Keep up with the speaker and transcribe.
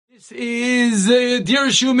This is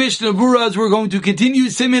Dear Shu Mishnah Buras. We're going to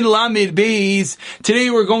continue Simin Lamed Beis.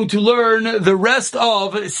 Today we're going to learn the rest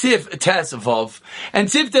of Sif Tesvav.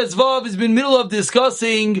 And Sif Tesvav has been middle of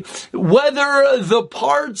discussing whether the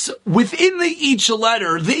parts within each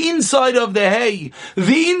letter, the inside of the Hey,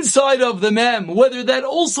 the inside of the Mem, whether that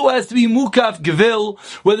also has to be Mukaf Gevil,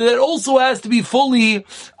 whether that also has to be fully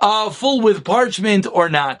full with parchment or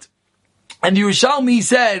not. And the Yerushalmi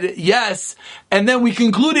said yes, and then we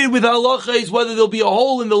concluded with halachas whether there'll be a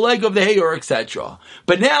hole in the leg of the hay or etc.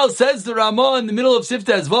 But now says the Ramah in the middle of Sif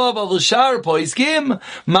Tesvav al Shar Poiskim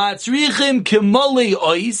Matzrichim Kemolei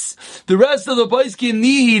Ois. The rest of the Poiskim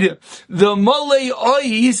need the Molei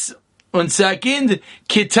Ois. 1 second,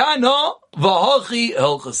 Kitana Vahachi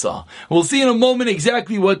Helchasa. We'll see in a moment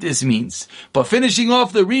exactly what this means. But finishing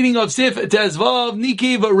off the reading of Sif Tesvav,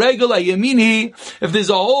 Niki Varegel Ayamini, if there's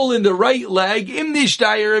a hole in the right leg, Im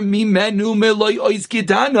Nishtayr Mimenu Meloi Ois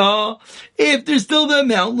Kitana, if there's still the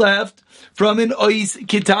amount left from an Ois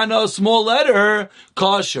Kitana, small letter,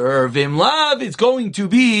 Kosher Vimlav, it's going to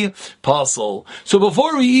be Pasul. So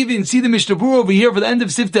before we even see the Mishnah Berurah over here for the end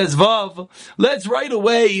of Sif Tesvav, let's right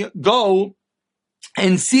away go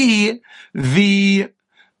and see the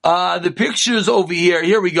pictures over here.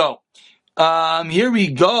 Here we go. This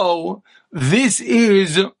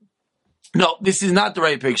is not the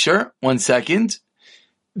right picture. 1 second.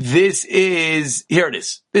 Here it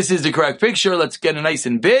is. This is the correct picture. Let's get it nice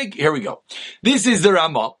and big. Here we go. This is the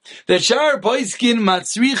Ramah. The Shar Poiskin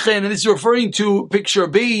Matzrichen, and this is referring to picture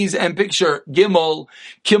Beis and picture Gimel,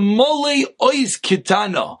 Kimole Ois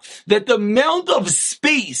Kitana, that the amount of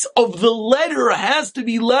space of the letter has to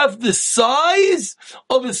be left the size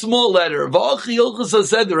of a small letter. V'achi Yilchasa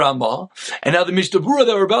said the Ramah. And now the Mishnah Berurah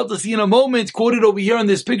that we're about to see in a moment, quoted over here in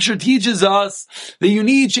this picture, teaches us that you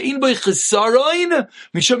need She'in B'y Chesaron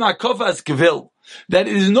Mishum HaKofas Gevil. That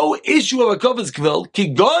it is no issue of a kavas kvel,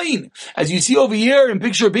 kigoin, as you see over here in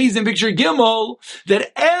picture Beis and picture Gimel,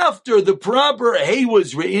 that after the proper hay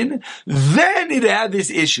was written, then it had this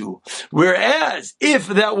issue. Whereas, if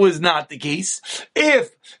that was not the case,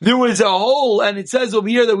 if there was a hole, and it says over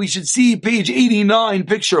here that we should see page 89,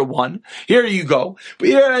 picture 1, here you go.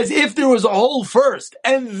 Whereas, if there was a hole first,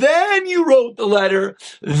 and then you wrote the letter,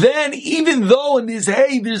 then even though in this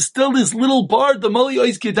hay there's still this little part, the Moli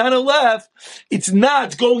Ois Kitana left, it's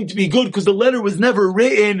not going to be good because the letter was never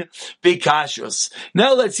written bekashus.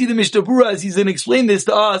 Now let's see the Mishnah Berurah as he's going to explain this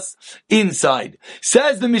to us inside.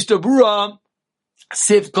 Says the Mishnah Berurah,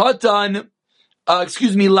 Sif Katan,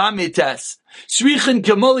 Lamites. Srichen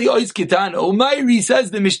Kamoli Ois Kitana. Umayri says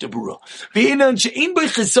the Mishnah Berurah. V'inan she'in by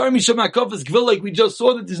chisar misham hakafas gvil, like we just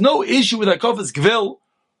saw that there's no issue with hakafas gvil,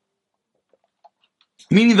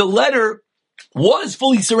 meaning the letter was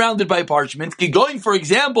fully surrounded by parchment. Going, for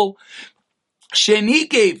example, Sheni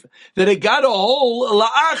gave that it got a hole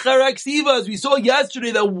la'achar aksiva, as we saw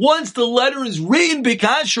yesterday, that once the letter is written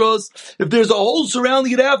b'kashros, if there's a hole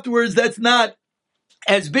surrounding it afterwards, that's not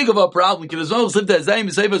as big of a problem. Because we'll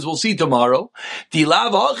see tomorrow. Because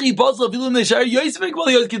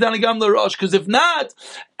if not,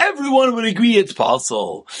 everyone would agree it's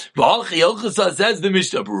possible. Says the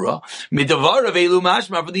Mishnah Berurah,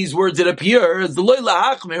 for these words it appears the loy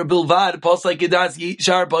lahachmer bilvad pasal kedas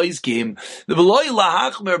shar paiskim. The loy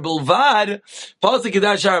lahachmer bilvad pasal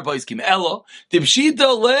kedas shar paiskim. Ella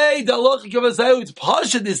dibshita lei dalach kavasau. It's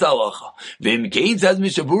pasha this halacha. Vim Cain says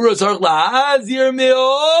Mishnah Berurah sarch lahazir meoy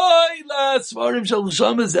lasvarim shel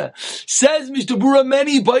shamazeh. Says Mishnah Berurah,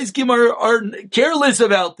 many paiskim are careless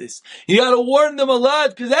about this. You got to warn them a lot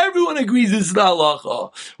because everyone agrees this is the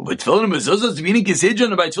halacha. But tefillin and mezuzahs to meaning kisidron,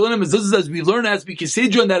 and by tefillin and mezuzahs, as we learn, has to be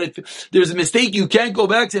kisidron, that if there's a mistake, you can't go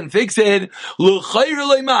back and fix it.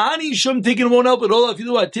 Taking won't help at all. If you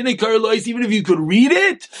do even if you could read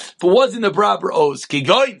it, if it wasn't the proper os.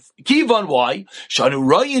 Kivan, why? Shanu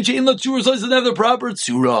Ryan Chain La Tzura doesn't have the proper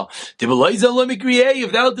Tzura.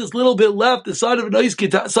 Without this little bit left, the size of a nice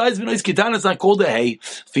kitana is not called a hay.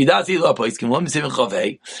 Fidati La Paiskim, Lam Sevin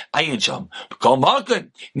Chavei, Ayin Sham. Kal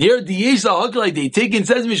Makan. Near the Yesh Hakalai, they take and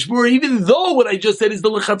says Mishmur, even though what I just said is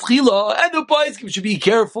the Lechatchila, and the Paiskim should be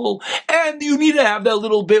careful, and you need to have that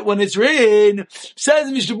little bit when it's written.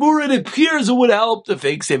 Says Mishmur, it appears it would help to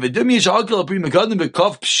fix it. Like the Pri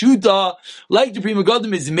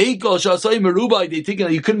Megadim is Meikal, Shasai Merubai, they take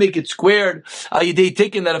it, you couldn't make it squared. They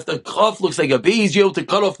taken that if the Chaf looks like a base, you have to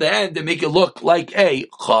cut off the end and make it look like a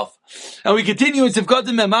Chaf. And we continue in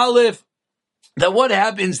Sivkatim Mem Aleph. That what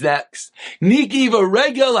happens next? Nikiva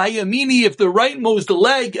regel hayamini, if the rightmost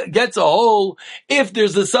leg gets a hole, if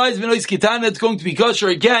there's the size of an ois kitana, it's going to be kosher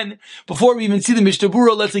again. Before we even see the Mishnah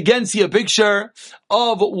Berurah, let's again see a picture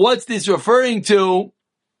of what's this referring to.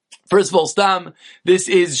 First of all, Stam, this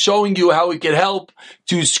is showing you how we can help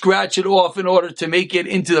to scratch it off in order to make it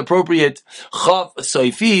into the appropriate Chaf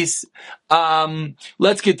Soifis.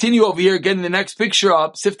 Let's continue over here, getting the next picture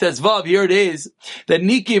up, Siftes Vav, here it is, that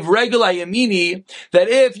Nikiv Regala Yamini, that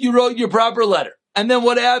if you wrote your proper letter, and then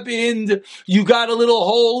what happened, you got a little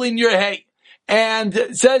hole in your hay. And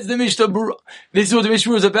says the Mishnah Berurah, this is what the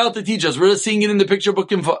Mishnah Berurah is about to teach us. We're just seeing it in the picture book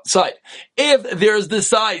inside. If there's the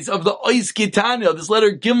size of the Ois Kitana, this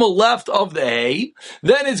letter Gimel left of the hay,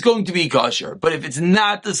 then it's going to be kosher. But if it's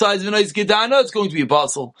not the size of an Ois Kitana, it's going to be a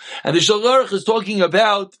puzzle. And the Shulchan Aruch is talking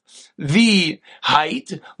about the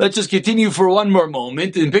height. Let's just continue for one more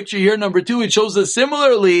moment. In picture here, number 2, it shows us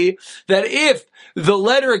similarly that if the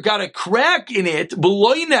letter got a crack in it,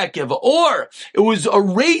 beloy nekev, or it was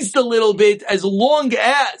erased a little bit, as long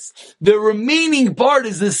as the remaining part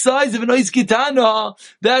is the size of an ois kitana,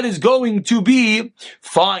 that is going to be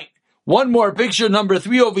fine. One more picture, number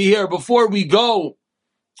 3 over here, before we go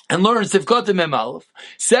and learn Sifkat Mem Aleph.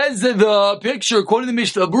 Says that the picture, quoting the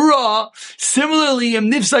Mishnah Berurah, similarly,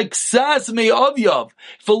 im nifsai ksas me'avyav,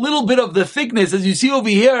 if a little bit of the thickness, as you see over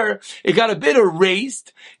here, it got a bit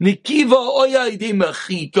erased. Nikiva oya ide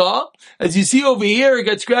mechika, as you see over here, it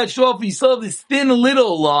got scratched off, you still have this thin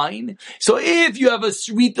little line. So if you have a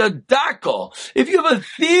srita daka, if you have a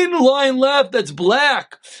thin line left that's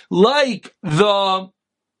black, like a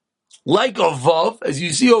vav, as you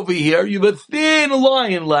see over here, you have a thin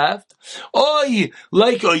line left,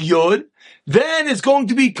 like a yud, then it's going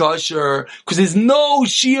to be kosher, because there's no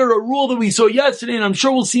shear, a rule that we saw yesterday, and I'm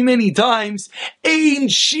sure we'll see many times, ein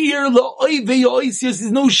shear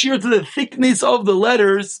there's no shear to the thickness of the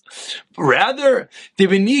letters. Rather, it's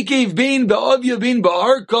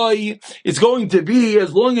going to be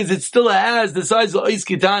as long as it still has the size of Ois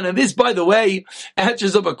Kitan. And this, by the way,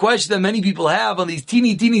 answers up a question that many people have on these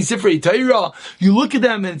teeny Sifrei Torah. You look at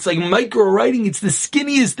them and it's like micro writing. It's the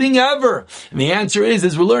skinniest thing ever. And the answer is,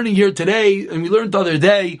 as we're learning here today, and we learned the other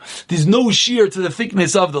day, there's no shear to the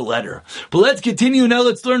thickness of the letter. But let's continue now.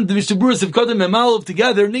 Let's learn the Mishnah Berurah Sifkat Mem Aleph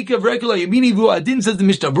together. Nikav Rekala Yamini Vu Adin, says the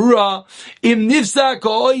Mishnah Berurah, Im Nifsak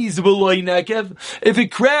Ois if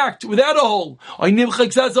it cracked without a hole, or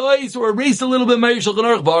erased a little bit,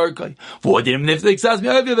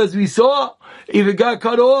 as we saw, if it got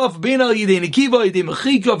cut off, if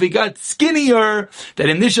it got skinnier, that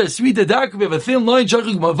in this sweet daka, we have a thin line,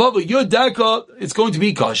 it's going to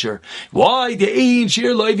be kosher. Why? The ein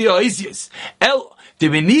shear loivi el. Of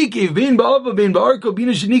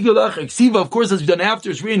course, as we've done after,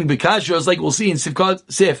 it's written Bekashra, like we'll see in Sif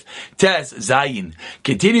Tes Zayin.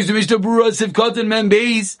 Continues the Mishnah Berurah Sifkat and Mem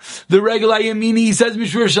Beis, the regular Yamini, says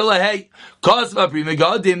Mishmur Shalahei. Kosva Pri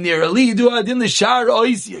Megadim near Ali do Adin the Shar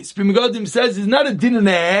Oisius. Pri Megadim says it's not a din in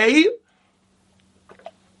a hay.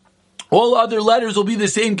 All other letters will be the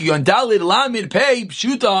same. Kiyon Dalit, Lamid, Pei,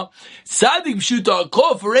 Pshuta, Sadik, Pshuta,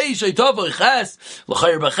 Kof, Reish, Aitov, Ches,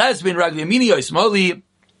 L'chayr B'ches, Ben Rag Yamini, Oismoli,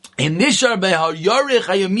 in Nishar Behar Yarech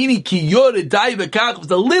Hayamini Ki Yor Dai Bekach,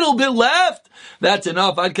 with a little bit left. That's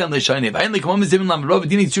enough. I'd come l'shaynev. I only come on Zimon Lam Rav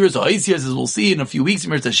Dini Tzuras Ha'isias, as we'll see in a few weeks.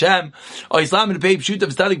 Mirz Hashem, Islam and Pei Pshuta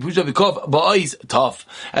V'Stadik Pshuta V'Kov Ba'is tough,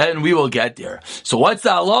 and we will get there. So what's the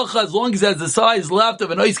halacha? As long as it has the size left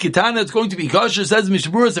of an Ois Kitana, it's going to be kosher. Says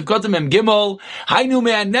Mishnah Berurah Sifkat Mem Gimel, Hainu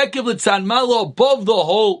Me'anekev L'Tzan Malo above the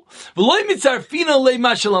hole. V'Loi Mitzarfina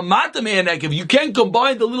LeMashalamata Me'anekev. You can't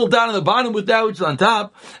combine the little down on the bottom with that which is on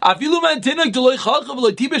top. Afilu Man Tinuk D'Loi Chachav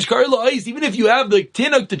L'Tibish Kari L'Ois. Even if you have the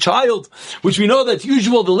Tinuk, the child, which we know that's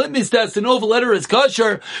usual, the litmus test to know if a letter is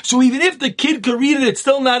kosher. So even if the kid could read it, it's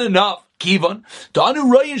still not enough. Kivan,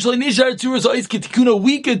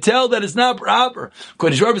 we could tell that it's not proper.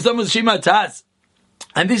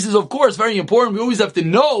 And this is, of course, very important. We always have to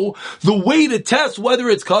know the way to test whether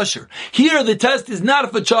it's kosher. Here, the test is not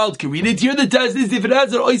if a child can read it. Here, the test is if it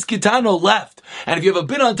has an ois kitano left. And if you have a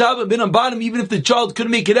bin on top and a bin on bottom, even if the child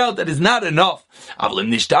couldn't make it out, that is not enough.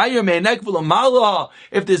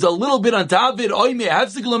 If there's a little bit on top of it, then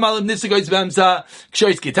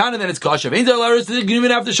it's kosher. You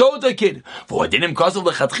even have to show it to a kid.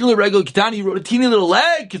 He wrote a teeny little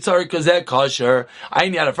leg, kosher.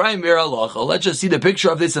 Let's just see the picture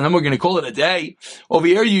of this, and then we're going to call it a day. Over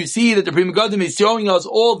here, you see that the Pri Megadim is showing us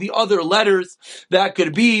all the other letters that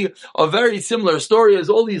could be a very similar story as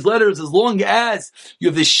all these letters, as long as you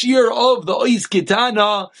have the shear of the Ois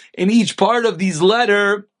Kitana in each part of these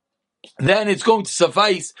letters. then it's going to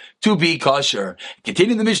suffice to be kosher.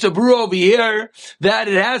 Continuing the Mishnah Berurah over here, that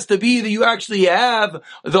it has to be that you actually have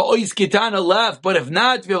the ois ketana left, but if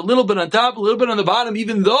not, if you have a little bit on top, a little bit on the bottom,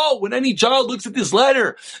 even though when any child looks at this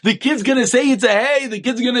letter, the kid's gonna say it's a hey, the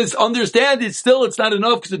kid's gonna understand it, still it's not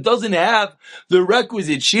enough because it doesn't have the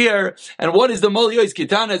requisite shear. And what is the moli ois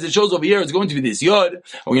ketana as it shows over here? It's going to be this yod.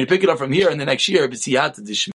 We're going to pick it up from here in the next year.